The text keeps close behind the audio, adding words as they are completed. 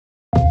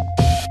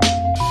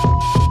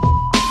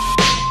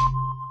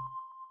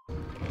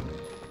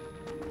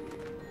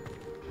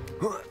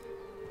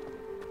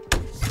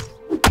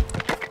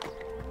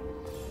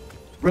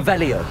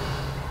Revelio.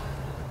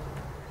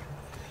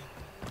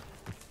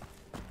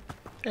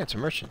 Yeah, it's a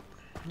merchant.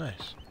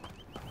 Nice.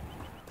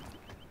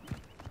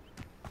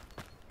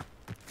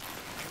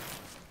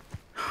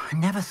 I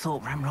never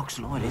thought Ramrock's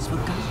loyalists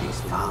would go this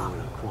far. In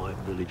a quiet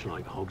village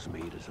like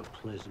Hogsmeade is a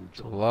pleasant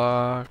job.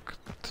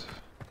 Locked.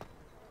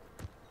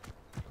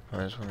 Oh,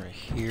 there's one right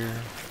here.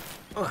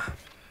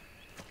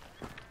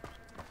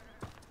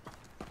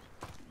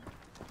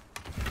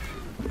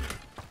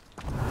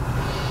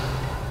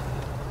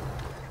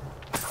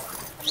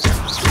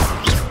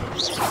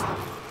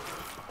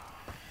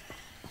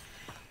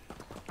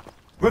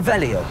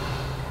 Revelio.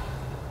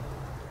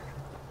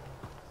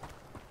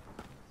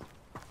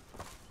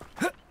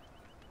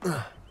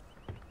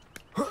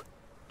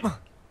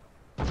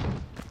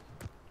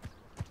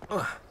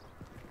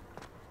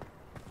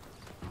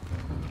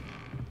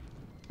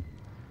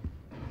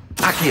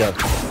 Accio.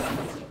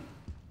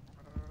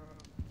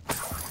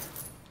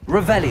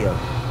 Revelio.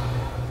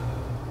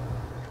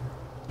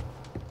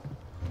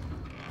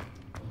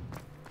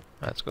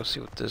 Let's go see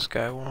what this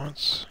guy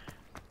wants.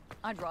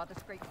 I'd rather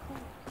scrape cool.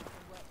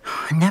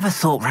 I never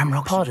thought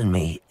Ramrock's... Pardon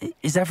me,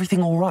 is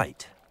everything all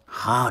right?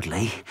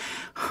 Hardly.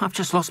 I've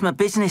just lost my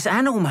business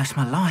and almost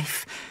my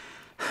life.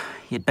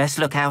 You'd best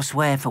look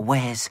elsewhere for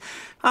wares.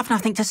 I've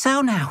nothing to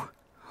sell now.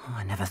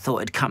 I never thought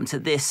it'd come to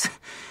this.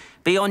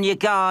 Be on your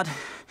guard.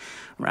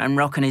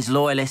 Ramrock and his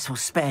loyalists will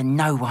spare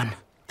no one.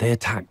 They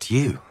attacked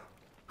you.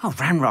 Oh,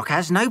 Ramrock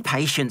has no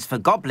patience for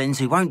goblins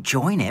who won't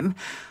join him.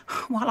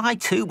 While I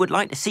too would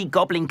like to see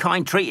goblin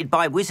kind treated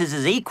by wizards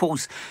as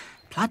equals,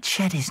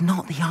 bloodshed is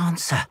not the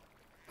answer.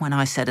 When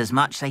I said as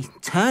much, they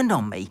turned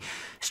on me,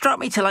 struck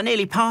me till I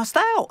nearly passed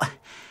out.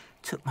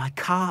 Took my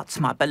carts,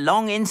 my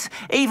belongings,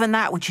 even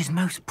that which is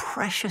most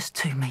precious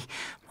to me,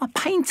 my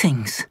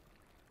paintings.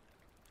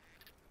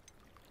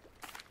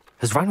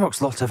 Has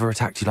Ranrock's lot ever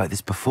attacked you like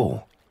this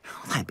before?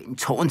 They've been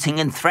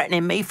taunting and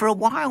threatening me for a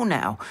while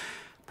now,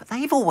 but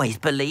they've always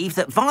believed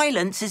that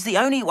violence is the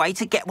only way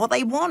to get what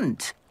they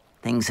want.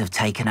 Things have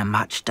taken a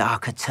much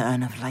darker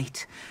turn of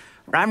late.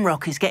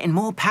 Ramrock is getting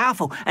more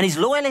powerful, and his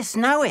loyalists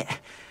know it.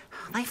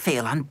 They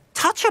feel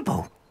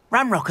untouchable.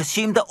 Ramrock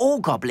assumed that all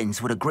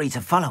goblins would agree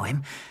to follow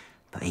him,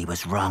 but he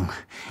was wrong.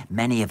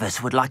 Many of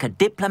us would like a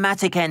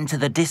diplomatic end to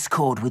the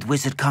discord with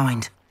wizard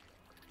kind.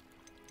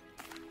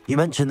 You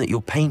mentioned that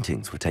your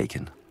paintings were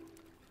taken.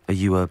 Are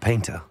you a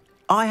painter?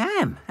 I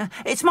am.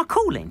 It's my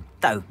calling,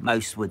 though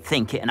most would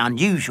think it an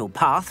unusual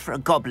path for a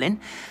goblin.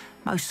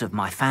 Most of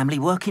my family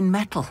work in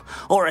metal,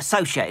 or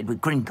associated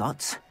with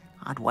Gringotts.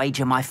 I'd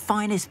wager my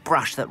finest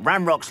brush that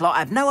Ramrock's lot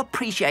have no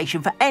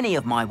appreciation for any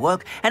of my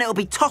work, and it'll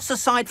be tossed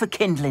aside for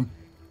kindling.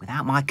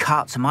 Without my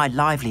carts and my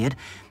livelihood,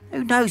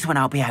 who knows when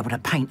I'll be able to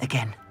paint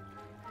again.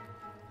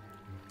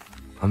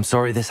 I'm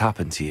sorry this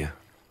happened to you.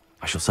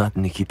 I shall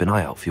certainly keep an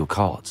eye out for your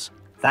carts.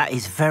 That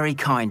is very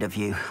kind of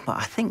you, but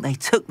I think they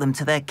took them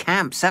to their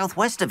camp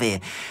southwest of here,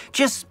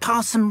 just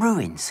past some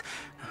ruins.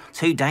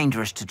 Too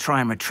dangerous to try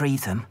and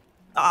retrieve them.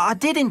 I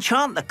did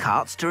enchant the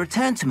carts to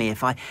return to me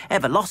if I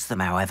ever lost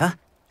them, however.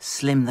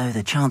 Slim though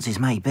the chances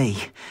may be,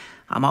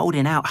 I'm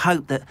holding out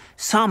hope that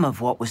some of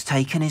what was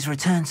taken is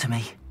returned to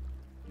me.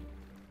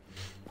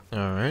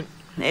 All right.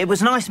 It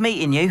was nice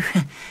meeting you.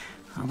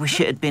 I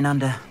wish it had been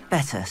under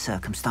better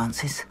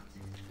circumstances.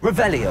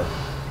 Revelio.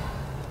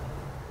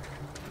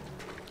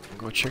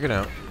 Go check it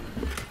out.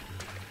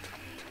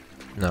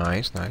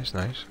 Nice, nice,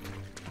 nice.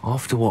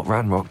 After what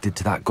Ranrock did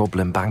to that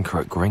goblin banker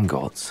at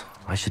Gringotts,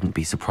 I shouldn't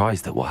be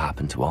surprised at what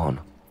happened to Arn.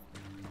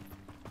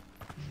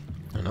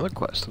 Another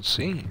quest, let's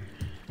see.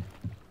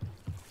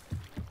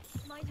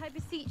 Might I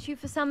beseech you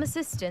for some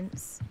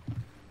assistance?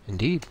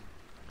 Indeed.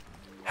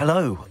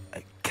 Hello,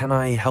 can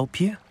I help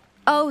you?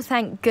 Oh,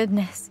 thank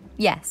goodness.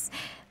 Yes.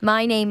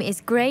 My name is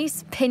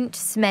Grace Pinch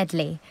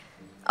Smedley.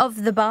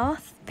 Of the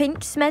Bath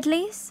Pinch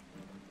Smedleys?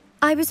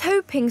 I was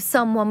hoping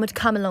someone would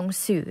come along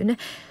soon.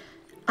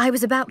 I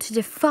was about to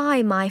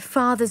defy my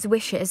father's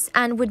wishes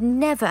and would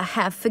never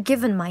have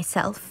forgiven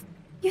myself.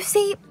 You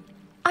see,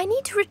 I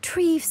need to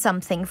retrieve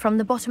something from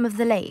the bottom of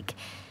the lake.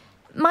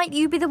 Might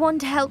you be the one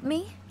to help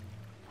me?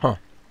 Huh.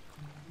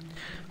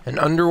 An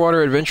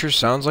underwater adventure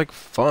sounds like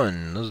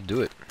fun. Let's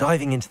do it.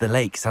 Diving into the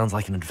lake sounds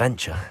like an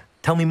adventure.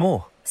 Tell me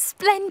more.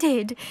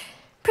 Splendid!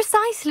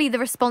 Precisely the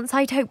response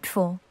I'd hoped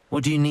for.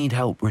 What do you need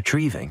help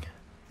retrieving?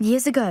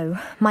 Years ago,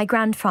 my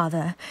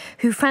grandfather,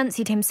 who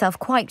fancied himself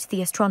quite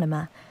the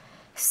astronomer,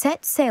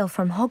 set sail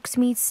from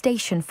Hogsmeade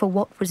Station for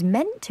what was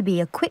meant to be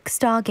a quick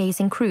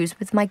stargazing cruise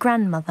with my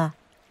grandmother.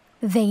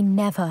 They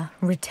never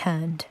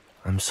returned.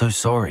 I'm so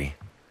sorry.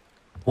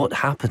 What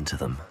happened to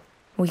them?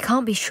 We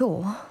can't be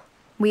sure.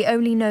 We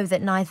only know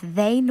that neither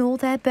they nor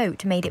their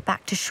boat made it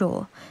back to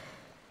shore.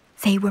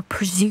 They were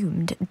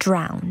presumed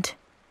drowned.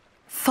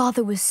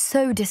 Father was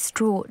so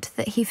distraught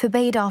that he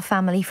forbade our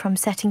family from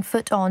setting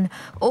foot on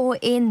or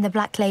in the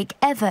Black Lake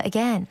ever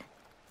again.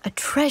 A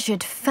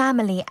treasured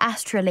family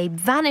astrolabe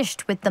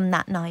vanished with them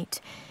that night.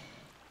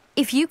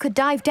 If you could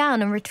dive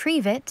down and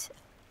retrieve it,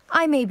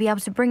 I may be able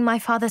to bring my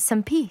father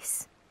some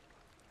peace.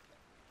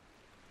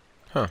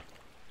 Huh.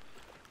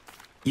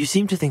 You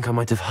seem to think I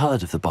might have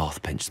heard of the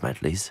Bath Pinch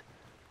Smedleys.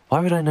 Why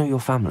would I know your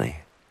family?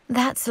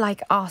 That's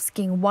like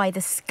asking why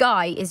the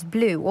sky is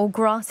blue or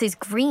grass is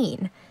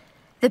green.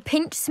 The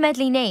Pinch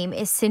Smedley name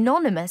is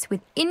synonymous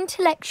with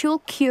intellectual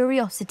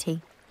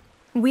curiosity.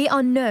 We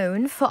are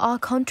known for our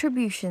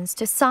contributions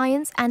to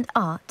science and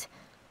art.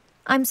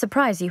 I'm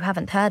surprised you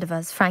haven't heard of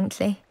us,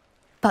 frankly.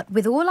 But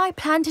with all I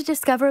plan to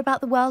discover about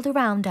the world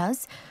around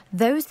us,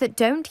 those that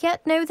don't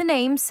yet know the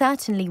name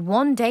certainly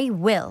one day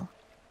will.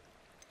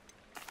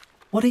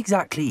 What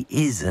exactly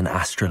is an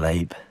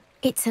astrolabe?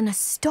 It's an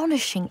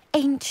astonishing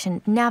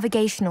ancient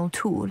navigational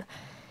tool,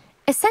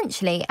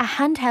 essentially a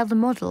handheld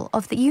model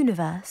of the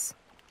universe.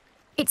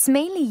 It's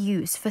mainly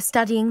used for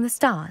studying the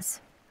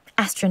stars,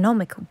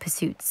 astronomical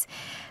pursuits,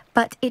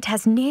 but it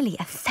has nearly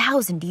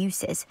 1,000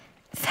 uses.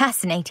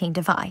 Fascinating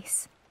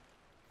device.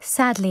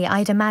 Sadly,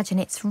 I'd imagine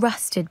it's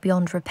rusted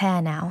beyond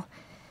repair now.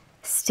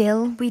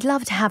 Still, we'd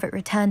love to have it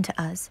returned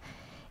to us.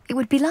 It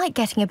would be like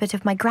getting a bit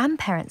of my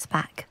grandparents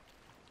back.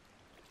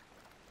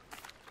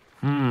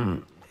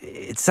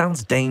 It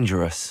sounds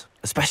dangerous,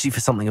 especially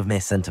for something of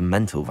mere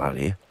sentimental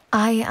value.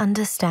 I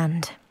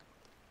understand.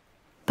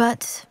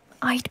 But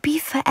I'd be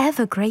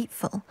forever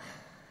grateful.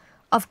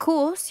 Of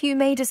course, you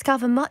may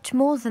discover much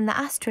more than the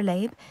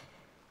astrolabe.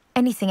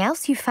 Anything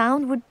else you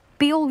found would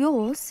be all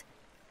yours.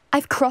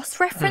 I've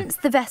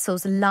cross-referenced the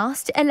vessel's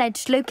last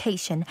alleged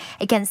location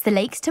against the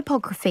lake's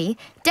topography,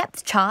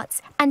 depth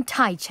charts, and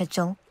tide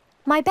schedule.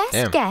 My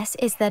best guess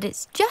is that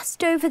it's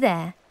just over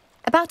there,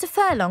 about a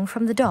furlong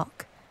from the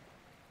dock.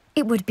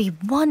 It would be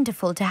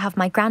wonderful to have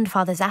my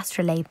grandfather's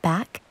astrolabe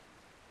back.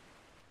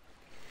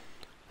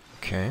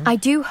 Okay. I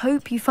do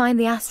hope you find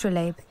the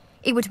astrolabe.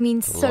 It would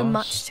mean so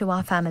much to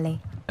our family.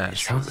 It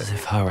sounds as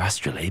if her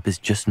astrolabe is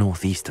just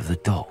northeast of the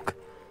dock.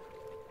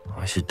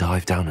 I should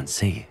dive down and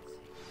see.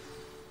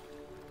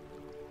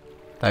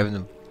 Dive in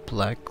the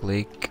Black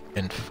Lake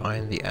and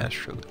find the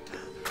astrolabe.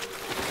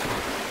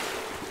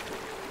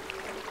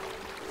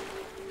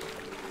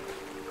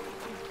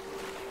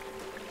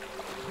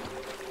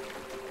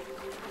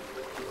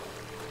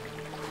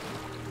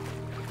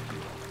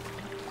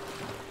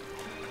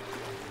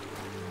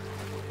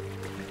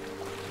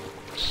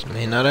 This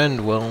may not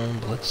end well,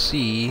 but let's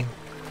see.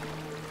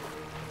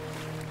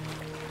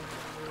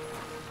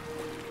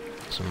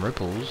 Some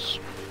ripples.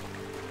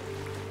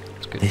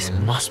 That's good This news.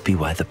 must be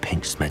where the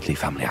Pinch Smedley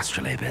family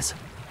astrolabe is.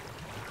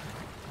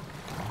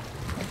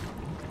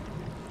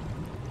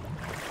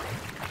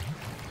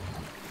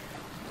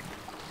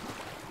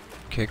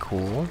 Okay,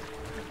 cool.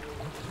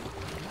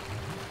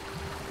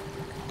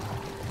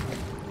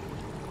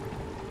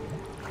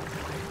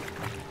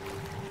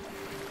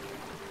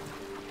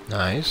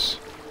 Nice.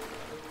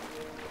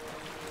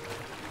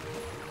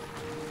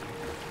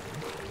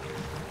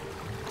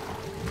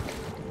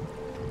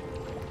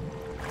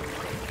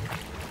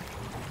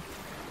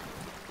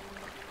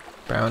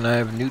 Brown eye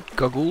of newt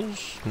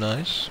goggles.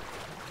 Nice.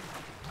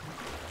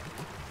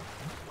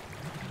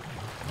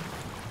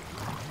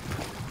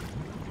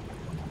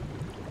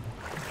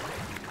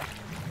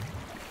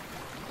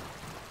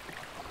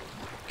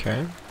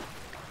 Okay.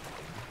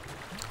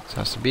 This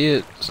has to be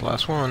it. It's the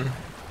last one.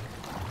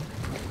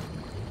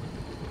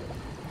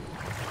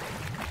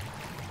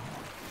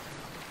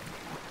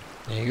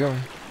 There you go.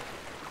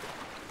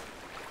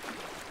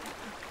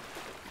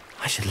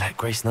 I should let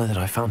Grace know that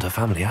I found her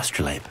family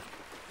astrolabe.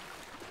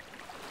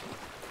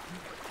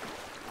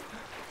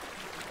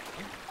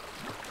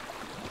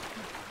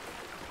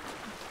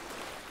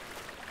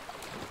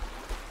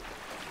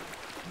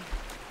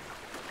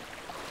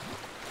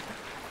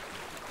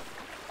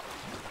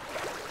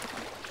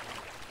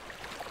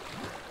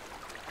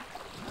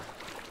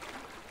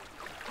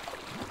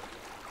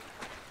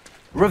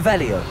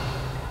 Revelio.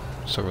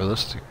 So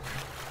realistic.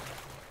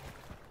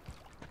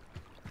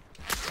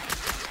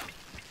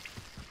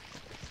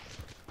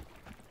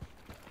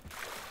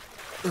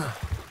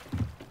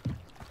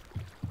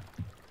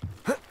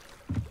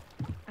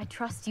 I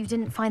trust you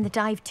didn't find the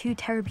dive too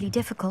terribly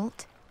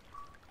difficult.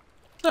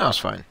 No, it's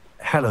fine.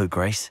 Hello,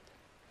 Grace.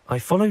 I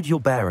followed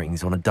your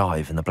bearings on a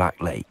dive in the Black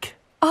Lake.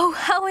 Oh,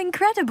 how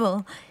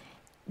incredible!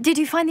 Did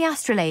you find the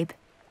astrolabe?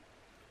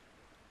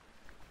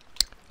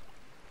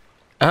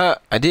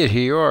 I did.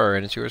 Here you are,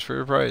 and it's yours for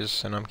a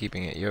prize, and I'm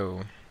keeping it.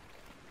 Yo.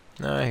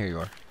 Ah, here you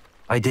are.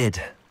 I did.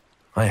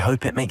 I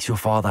hope it makes your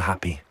father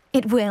happy.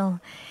 It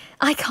will.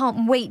 I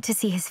can't wait to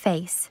see his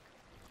face.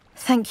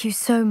 Thank you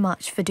so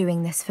much for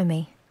doing this for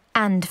me,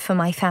 and for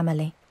my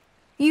family.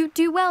 You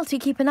do well to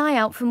keep an eye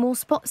out for more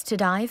spots to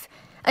dive.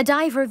 A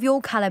diver of your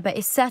caliber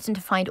is certain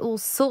to find all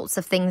sorts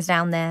of things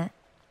down there.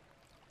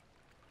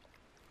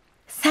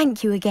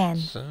 Thank you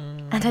again.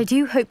 And I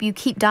do hope you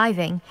keep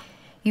diving.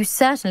 You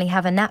certainly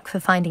have a knack for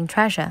finding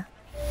treasure.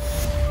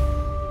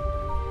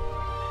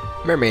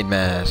 Mermaid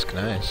mask.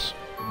 Nice.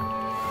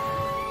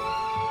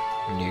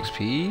 New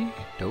XP.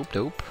 Dope,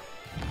 dope.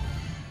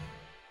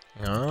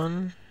 Hang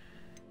on.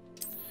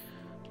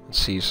 Let's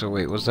see. So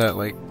wait, was that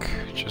like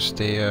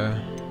just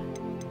a...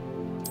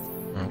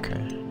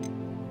 Okay.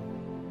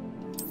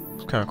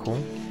 It's kind of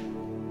cool.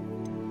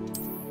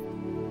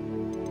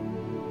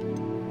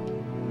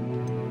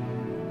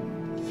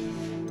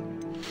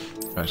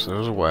 Alright, so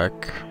there's a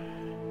whack.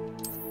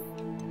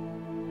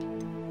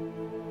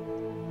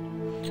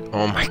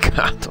 Oh my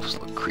god, those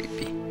look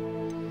creepy.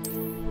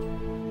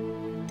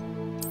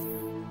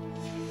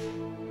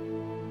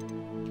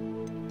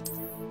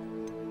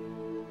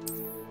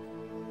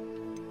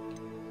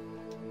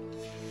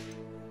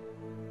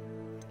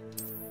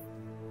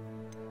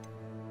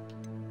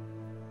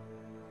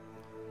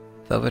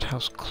 Velvet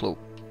House Cloak.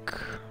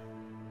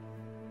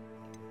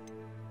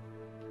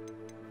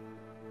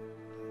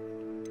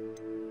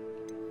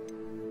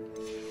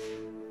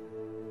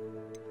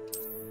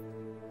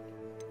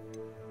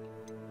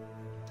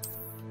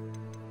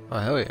 Oh,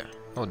 hell yeah.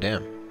 Oh,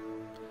 damn.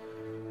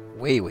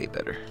 Way, way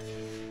better.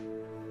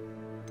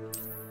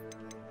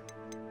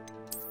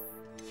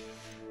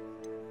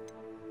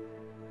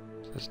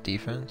 That's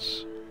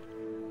defense.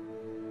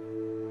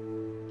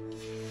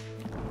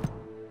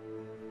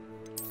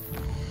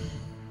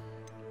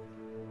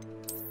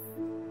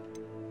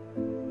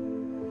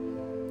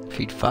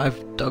 Feed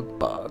 5 Dug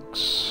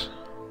Bogs.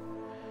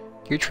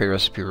 Gear trade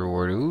recipe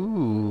reward.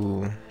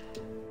 Ooh.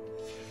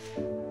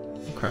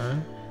 Okay.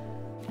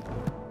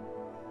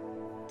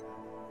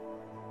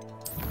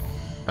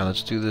 Alright,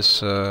 let's do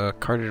this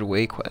carted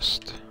away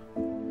quest.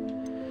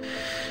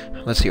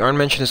 Let's see. Arn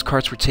mentioned his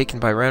carts were taken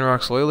by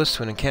Ranrock's loyalists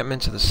to an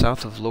encampment to the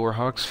south of Lower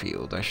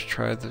Hogsfield. I should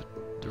try the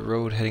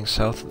road heading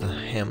south of the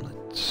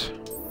hamlet.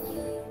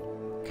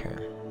 Okay.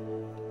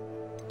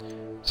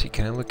 Let's see,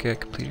 can I look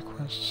at completed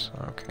quests?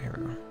 Okay, here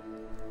we go.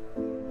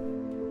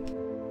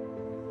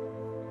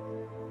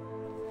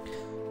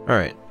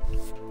 Alright.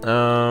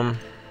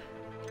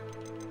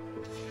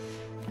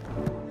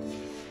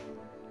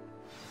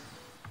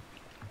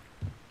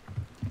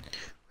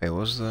 Wait, what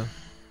was the...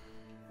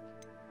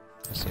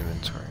 That's the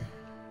inventory.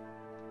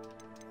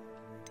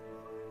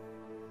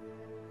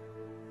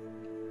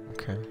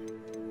 Okay.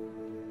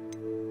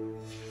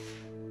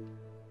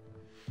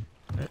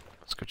 Alright,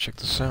 let's go check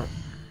this out.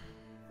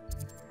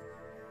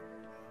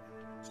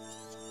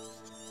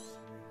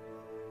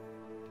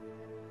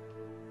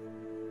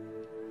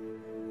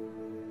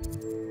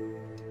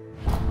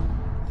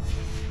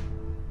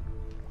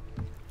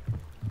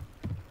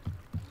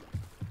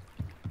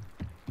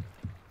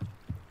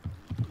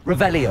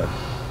 Revelio.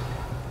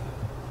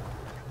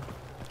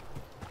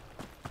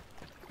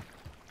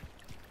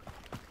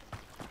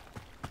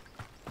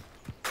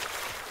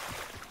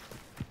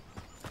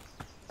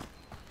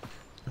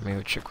 Let me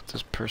go check what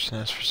this person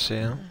has for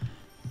sale.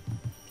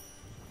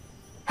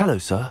 Hello,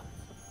 sir.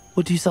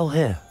 What do you sell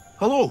here?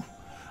 Hello,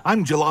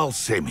 I'm Jalal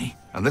Semi,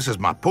 and this is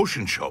my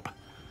potion shop.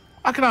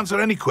 I can answer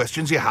any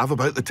questions you have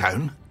about the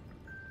town.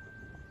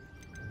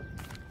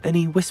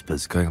 Any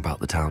whispers going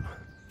about the town?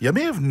 You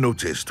may have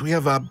noticed we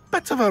have a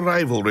bit of a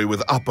rivalry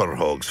with Upper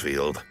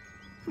Hogsfield.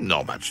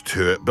 Not much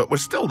to it, but we're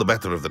still the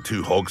better of the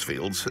two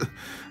Hogsfields.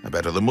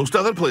 Better than most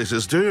other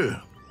places, too.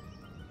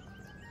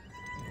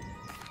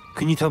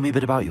 Can you tell me a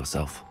bit about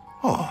yourself?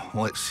 Oh,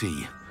 let's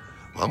see.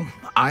 Well,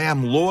 I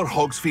am Lower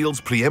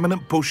Hogsfield's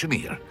preeminent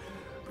potioneer.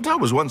 But I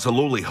was once a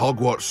lowly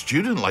Hogwarts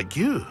student like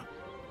you.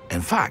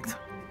 In fact,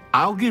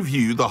 I'll give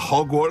you the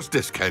Hogwarts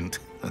discount.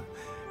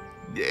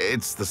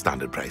 It's the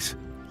standard price.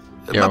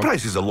 Yo. My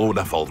prices are low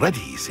enough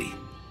already, you see.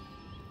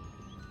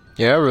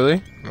 Yeah,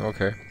 really?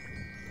 Okay.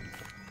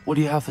 What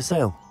do you have for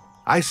sale?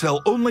 I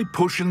sell only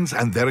potions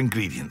and their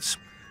ingredients.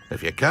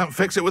 If you can't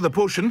fix it with a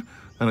potion,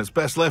 then it's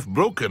best left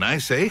broken, I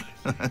say.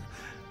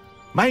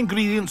 My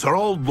ingredients are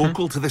all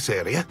local to this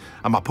area,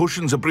 and my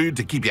potions are brewed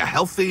to keep you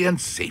healthy and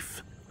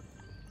safe.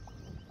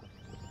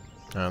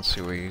 Let's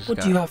see what he's What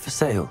got. do you have for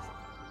sale?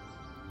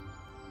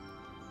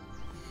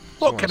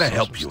 What can I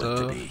help you with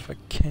today? If I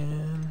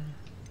can.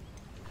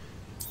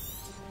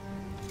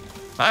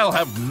 I'll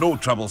have no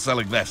trouble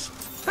selling this.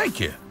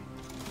 Thank you.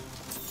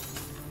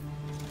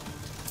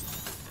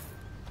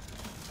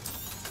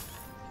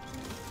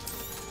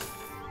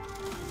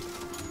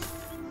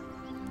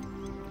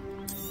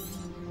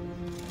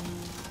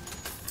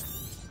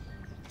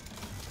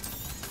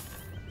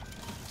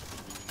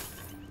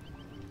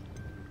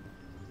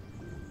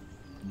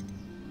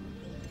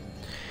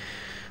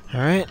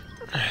 Alright,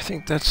 I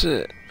think that's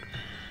it.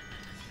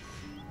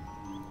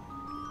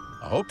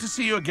 I hope to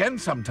see you again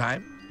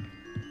sometime.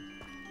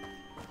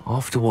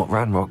 After what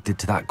Ranrock did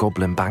to that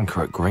goblin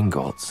banker at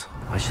Gringotts,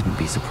 I shouldn't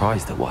be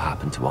surprised at what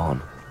happened to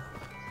Arn.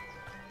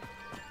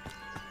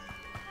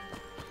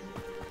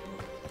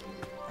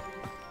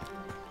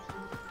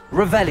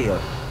 Revelio.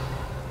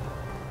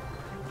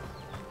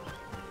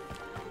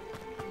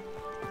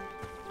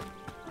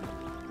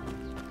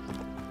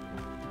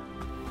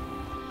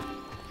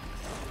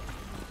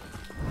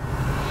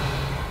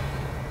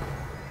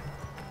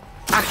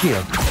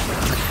 Accio.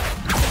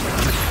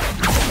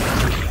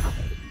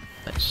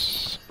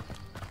 Nice.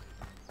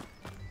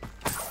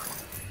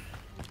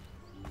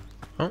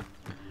 Oh.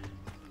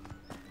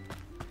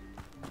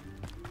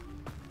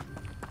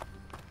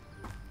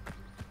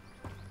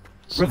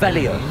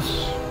 Revelio.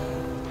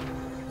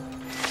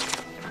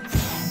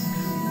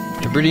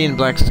 Hebridean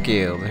Black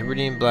Scale. The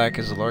Hebridean Black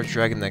is a large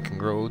dragon that can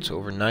grow to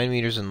over 9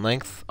 meters in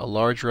length. A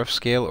large rough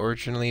scale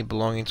originally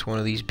belonging to one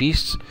of these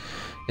beasts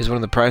is one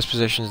of the prized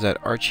possessions that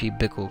Archie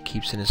Bickle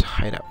keeps in his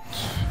hideout.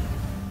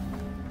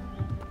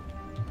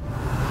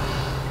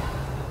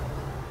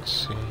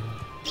 Let's see.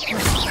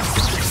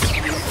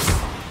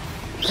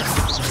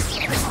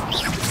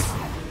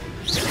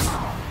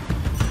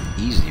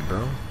 Easy,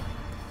 bro.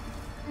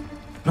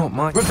 Not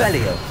my...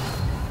 Revelio.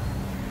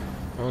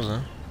 What was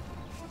that?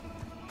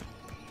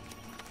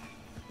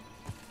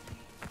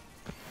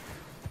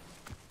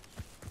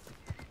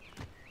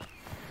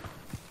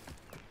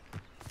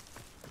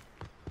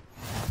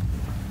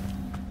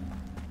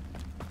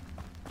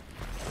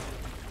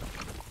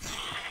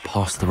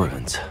 Past the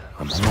ruins.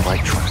 I'm on the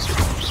right track.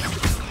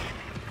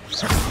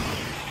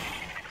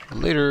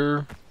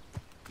 Later.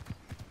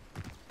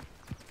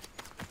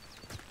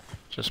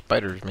 Just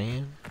spiders,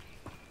 man.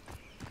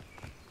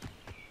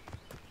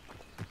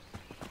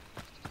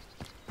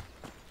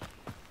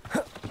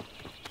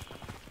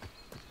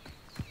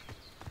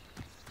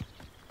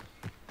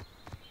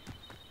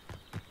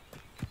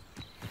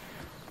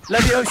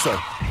 Levioso.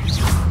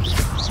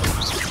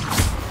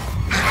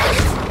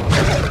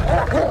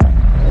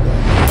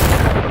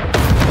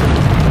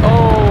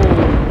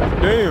 Oh,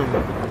 damn.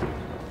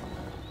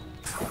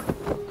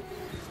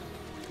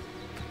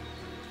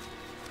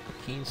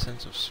 Keen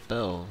sense of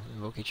spell.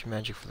 Invocate your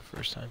magic for the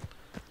first time.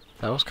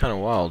 That was kind of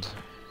wild.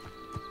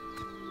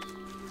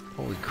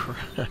 Holy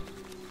crap.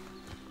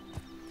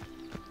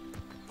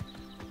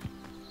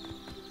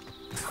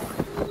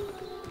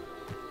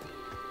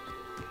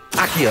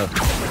 Accio.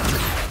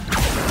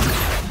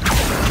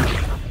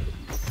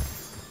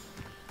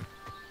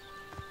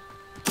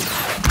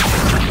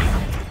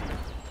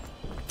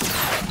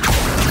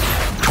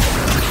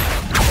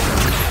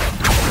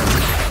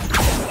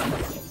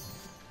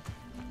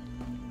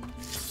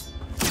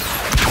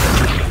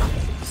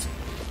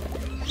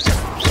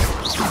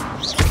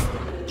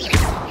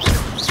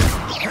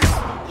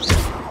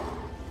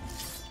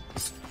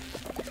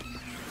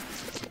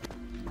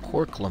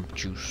 Pork lump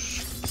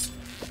juice.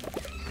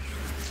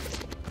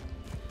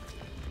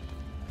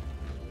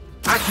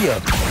 Accio.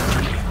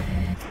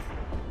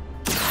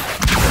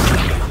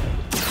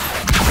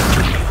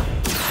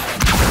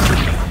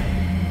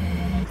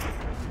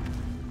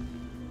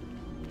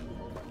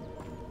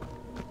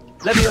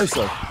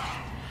 Levioso.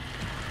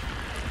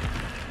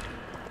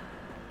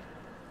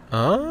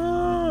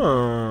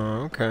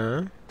 Oh,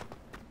 okay.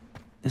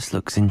 This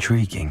looks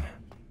intriguing.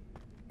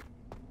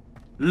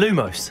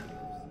 Lumos.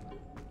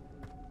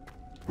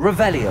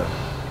 Revelio.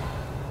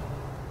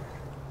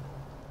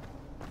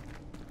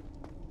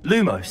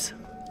 Lumos.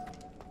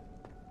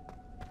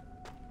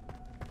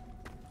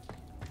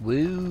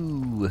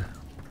 Woo.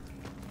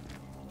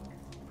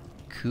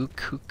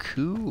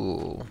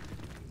 Cool.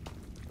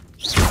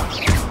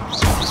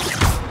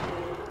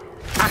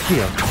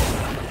 Accio.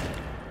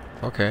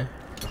 Okay.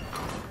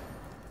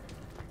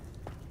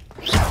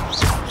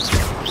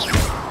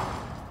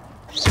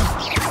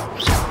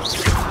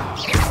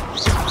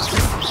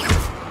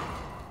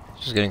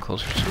 Just getting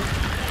closer to it.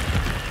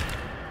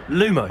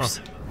 Lumos.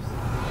 Oh.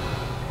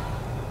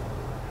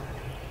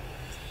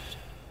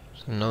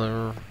 There's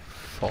another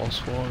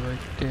false wall right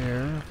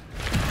there.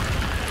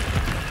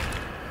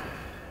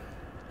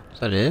 Is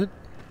that it?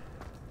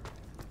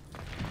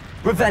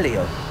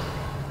 Revelio.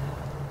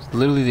 It's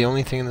literally the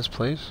only thing in this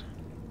place?